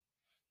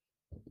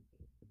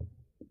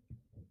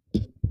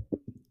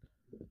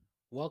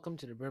Welcome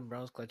to the Brendan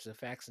Brown's Collection of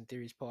Facts and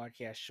Theories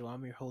podcast show.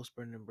 I'm your host,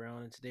 Brendan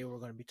Brown, and today we're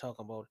going to be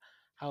talking about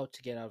how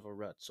to get out of a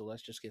rut. So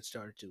let's just get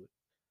started to it.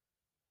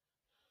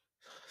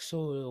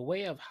 So, the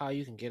way of how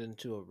you can get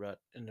into a rut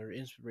and the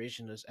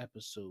inspiration of this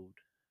episode.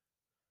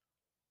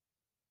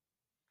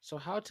 So,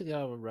 how to get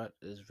out of a rut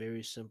is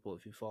very simple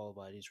if you follow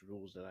by these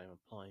rules that I'm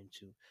applying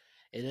to.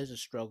 It is a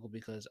struggle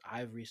because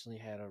I've recently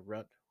had a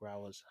rut where I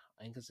was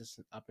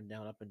inconsistent up and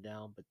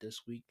down, but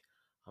this week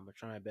I'm going to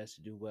try my best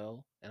to do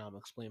well, and I'm going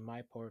to explain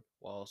my part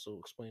while also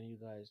explaining you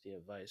guys the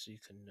advice so you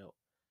can know.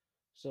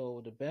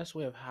 So the best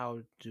way of how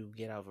to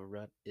get out of a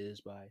rut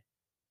is by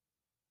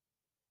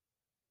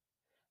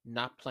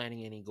not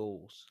planning any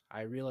goals.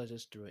 I realized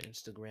this through an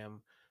Instagram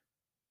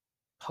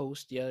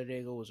post the other day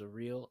ago. It was a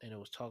reel, and it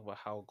was talking about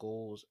how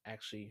goals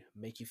actually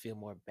make you feel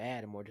more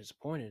bad and more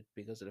disappointed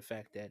because of the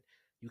fact that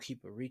you keep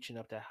reaching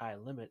up that high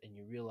limit and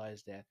you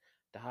realize that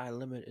the high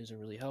limit isn't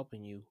really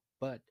helping you,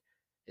 but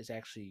it's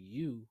actually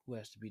you who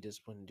has to be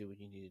disciplined and do what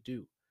you need to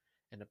do.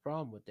 And the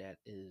problem with that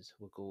is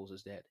with goals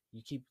is that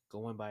you keep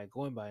going by,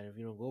 and if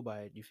you don't go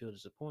by it, you feel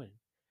disappointed.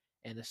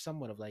 And it's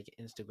somewhat of like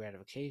instant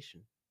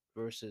gratification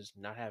versus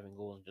not having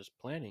goals and just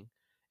planning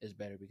is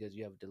better because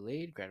you have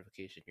delayed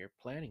gratification. You're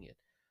planning it.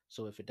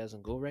 So if it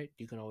doesn't go right,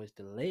 you can always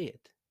delay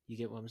it. You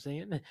get what I'm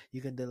saying?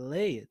 You can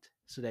delay it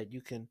so that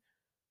you can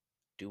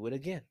do it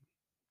again.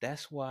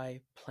 That's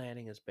why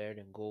planning is better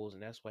than goals,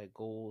 and that's why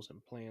goals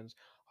and plans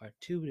are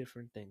two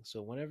different things.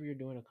 So whenever you're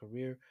doing a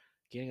career,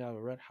 getting out of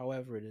a rut,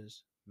 however it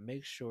is,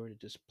 make sure to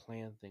just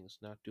plan things,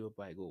 not do it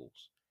by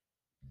goals.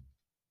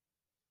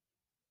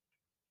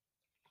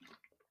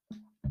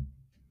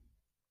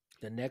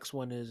 The next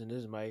one is, and this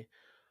is my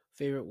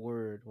favorite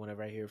word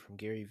whenever I hear from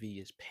Gary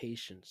Vee, is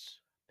patience.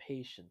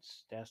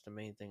 Patience. That's the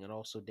main thing. And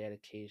also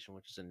dedication,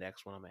 which is the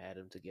next one. I'm going to add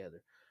them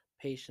together.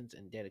 Patience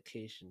and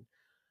dedication,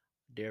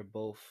 they're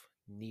both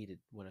needed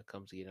when it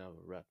comes to getting out of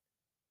a rut.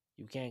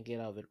 You can't get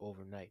out of it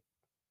overnight.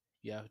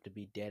 You have to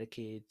be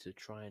dedicated to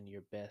trying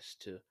your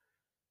best to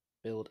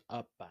build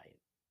up by it.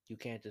 You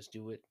can't just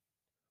do it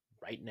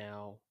right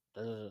now.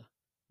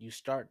 You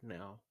start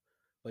now,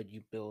 but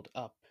you build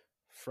up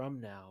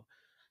from now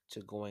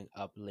to going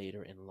up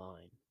later in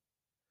line.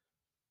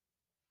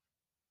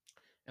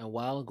 And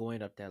while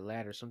going up that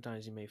ladder,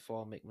 sometimes you may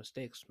fall, make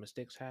mistakes.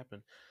 Mistakes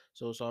happen.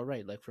 So it's all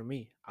right. Like for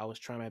me, I was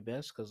trying my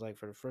best because, like,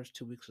 for the first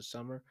 2 weeks of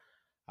summer,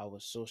 I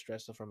was so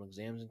stressed out from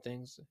exams and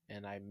things,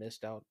 and I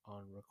missed out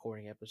on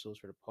recording episodes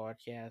for the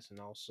podcast and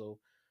also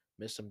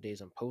missed some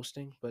days on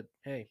posting. But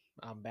hey,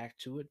 I'm back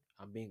to it.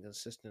 I'm being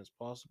consistent as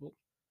possible,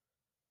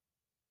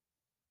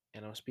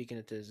 and I'm speaking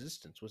into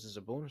existence, which is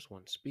a bonus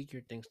one. Speak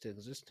your things to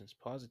existence,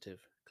 positive,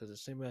 because the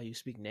same way you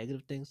speak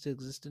negative things to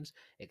existence,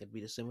 it could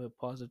be the same way with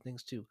positive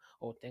things too.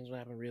 Oh, things will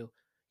happen real.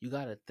 You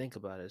got to think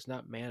about it. It's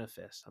not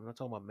manifest. I'm not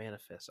talking about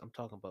manifest. I'm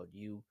talking about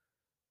you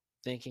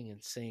thinking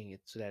and saying it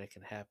so that it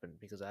can happen,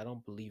 because I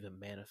don't believe in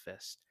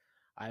manifest.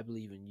 I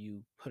believe in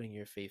you putting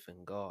your faith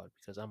in God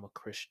because I'm a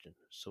Christian.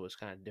 So it's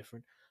kind of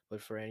different. But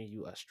for any of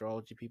you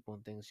astrology people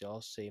and things,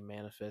 y'all say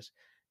manifest.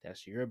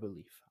 That's your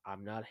belief.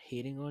 I'm not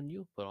hating on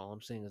you, but all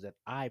I'm saying is that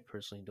I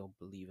personally don't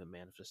believe in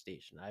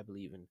manifestation. I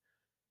believe in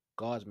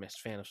God's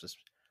mismanifest,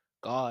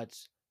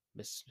 God's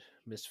mis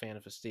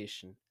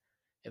mismanifestation,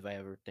 if I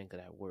ever think of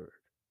that word.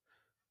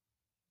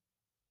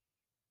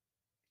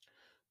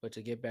 But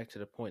to get back to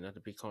the point, not to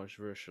be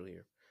controversial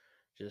here,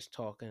 just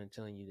talking and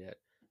telling you that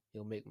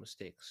you'll make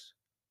mistakes.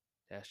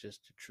 That's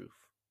just the truth.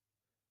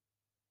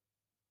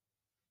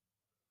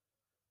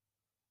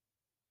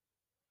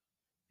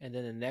 And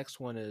then the next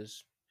one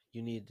is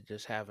you need to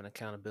just have an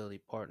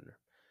accountability partner.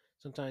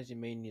 Sometimes you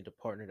may need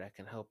a partner that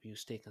can help you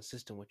stay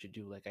consistent with what you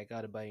do. Like I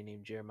got a buddy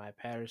named Jeremiah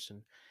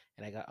Patterson,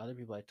 and I got other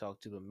people I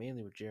talk to, but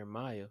mainly with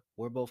Jeremiah.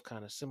 We're both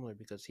kind of similar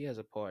because he has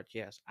a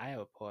podcast, I have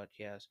a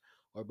podcast.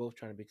 We're both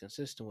trying to be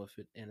consistent with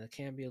it, and it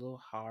can be a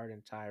little hard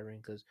and tiring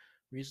because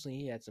recently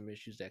he had some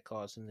issues that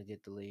caused him to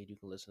get delayed. You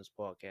can listen to his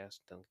podcast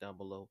down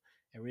below.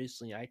 And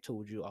recently, I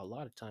told you a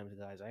lot of times,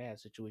 guys, I had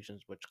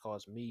situations which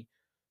caused me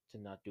to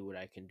not do what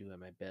I can do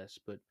at my best.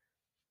 But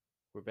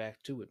we're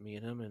back to it, me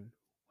and him, and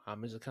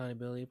I'm his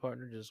accountability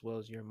partner just as well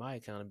as you're my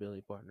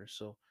accountability partner.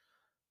 So,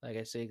 like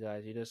I say,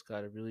 guys, you just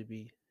got to really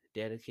be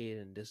dedicated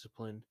and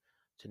disciplined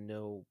to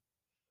know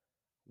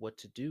what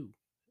to do.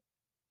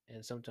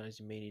 And sometimes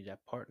you may need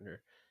that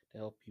partner to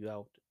help you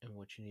out in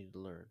what you need to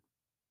learn.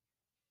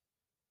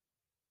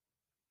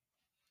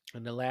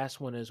 And the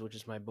last one is, which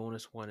is my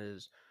bonus one,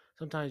 is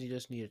sometimes you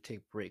just need to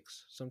take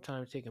breaks.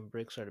 Sometimes taking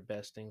breaks are the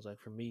best things.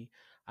 Like for me,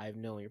 I've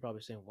known you're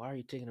probably saying, why are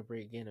you taking a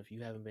break again if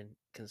you haven't been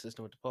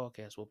consistent with the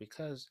podcast? Well,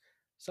 because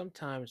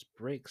sometimes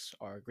breaks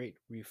are a great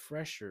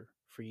refresher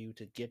for you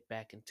to get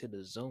back into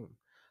the zone.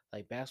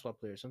 Like basketball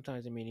players,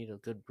 sometimes they may need a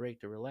good break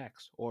to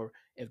relax. Or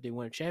if they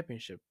win a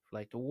championship,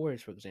 like the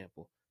Warriors, for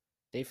example,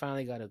 they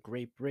finally got a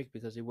great break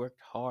because they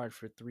worked hard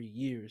for 3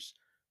 years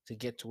to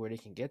get to where they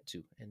can get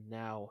to. And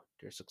now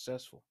they're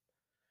successful.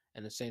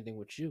 And the same thing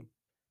with you.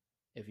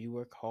 If you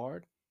work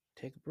hard,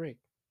 take a break.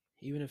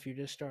 Even if you're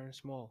just starting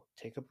small,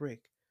 take a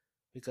break.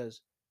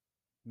 Because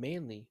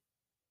mainly,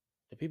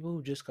 The people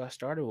who just got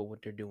started with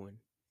what they're doing,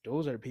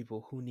 those are the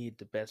people who need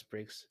the best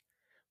breaks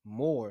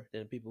more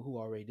than the people who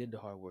already did the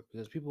hard work.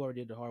 Because people who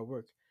already did the hard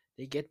work,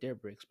 they get their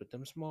breaks. But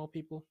them small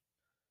people,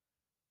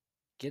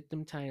 get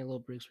them tiny little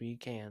breaks when you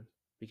can,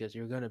 because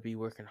you're gonna be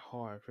working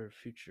hard for the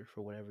future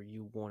for whatever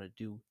you want to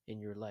do in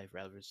your life,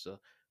 rather it's a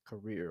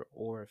career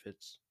or if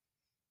it's,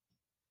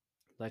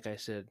 like I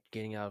said,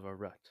 getting out of a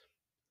rut.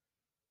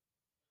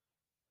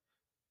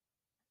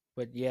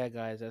 But yeah,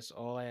 guys, that's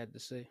all I had to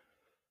say.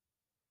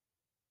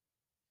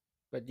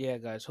 But yeah,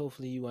 guys,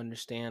 hopefully you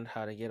understand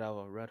how to get out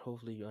of a rut.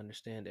 Hopefully you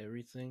understand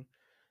everything.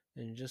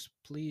 And just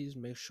please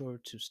make sure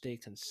to stay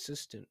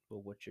consistent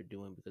with what you're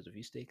doing, because if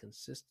you stay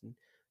consistent,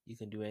 you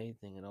can do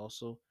anything. And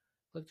also,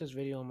 click this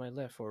video on my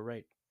left or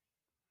right.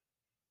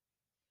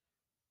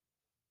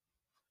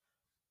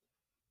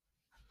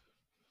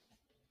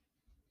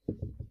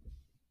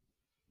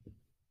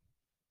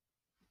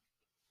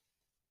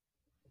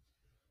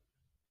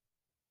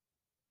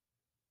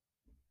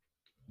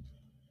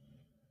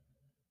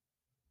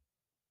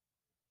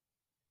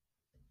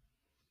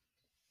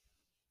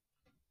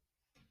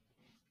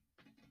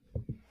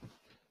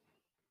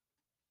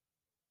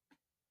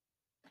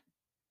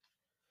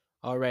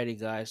 Alrighty,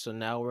 guys, so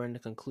now we're in the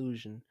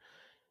conclusion.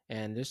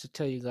 And just to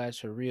tell you guys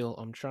for real,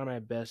 I'm trying my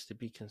best to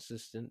be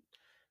consistent,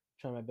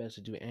 trying my best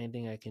to do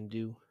anything I can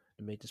do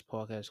to make this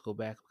podcast go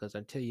back, because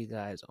I tell you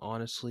guys,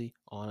 honestly,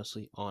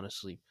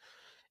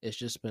 it's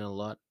just been a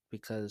lot,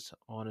 because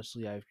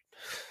honestly, I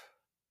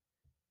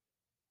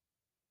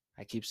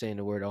keep saying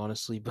the word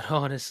honestly, but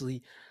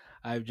honestly,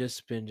 I've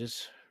just been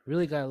just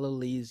really got a little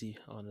lazy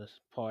on the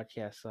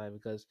podcast side,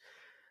 because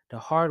the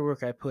hard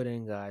work I put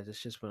in, guys,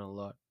 it's just been a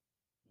lot.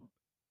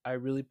 I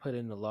really put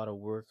in a lot of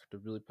work to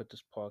really put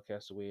this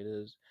podcast the way it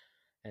is,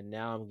 and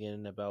now I'm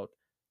getting about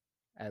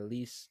at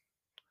least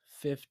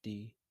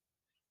 50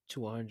 to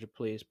 100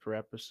 plays per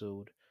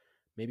episode.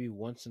 Maybe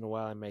once in a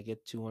while I might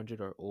get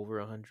 200 or over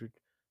 100,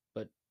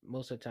 but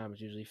most of the time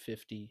it's usually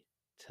 50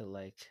 to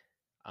like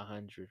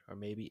 100, or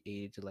maybe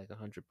 80 to like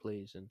 100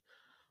 plays, and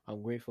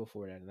I'm grateful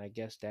for that. And I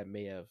guess that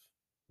may have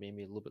made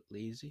me a little bit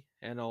lazy,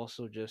 and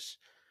also just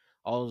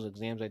all those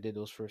exams I did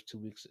those first 2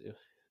 weeks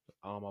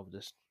of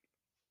this,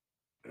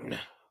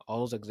 all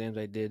those exams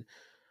I did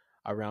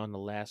around the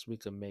last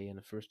week of May and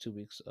the first 2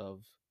 weeks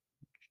of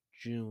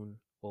June.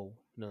 Well,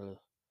 no,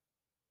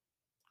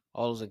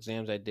 all those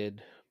exams I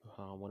did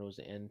when it was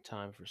the end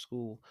time for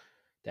school,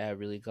 that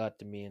really got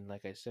to me. And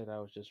like I said, I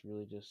was just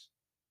really just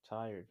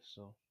tired.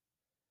 So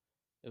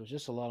it was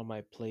just a lot on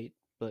my plate.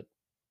 But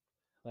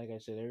like I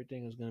said,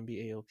 everything is going to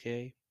be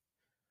a-okay.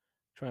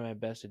 Try my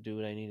best to do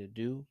what I need to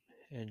do,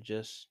 and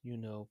just,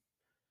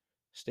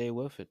 stay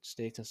with it,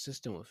 stay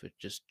consistent with it.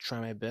 Just try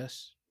my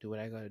best, do what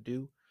I got to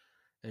do,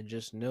 and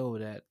just know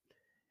that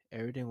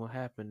everything will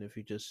happen if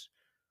you just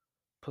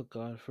put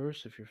God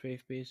first, if you're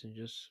faith based, and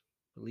just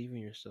believe in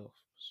yourself.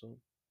 So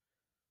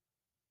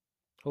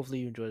hopefully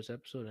you enjoy this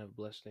episode and have a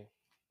blessed day.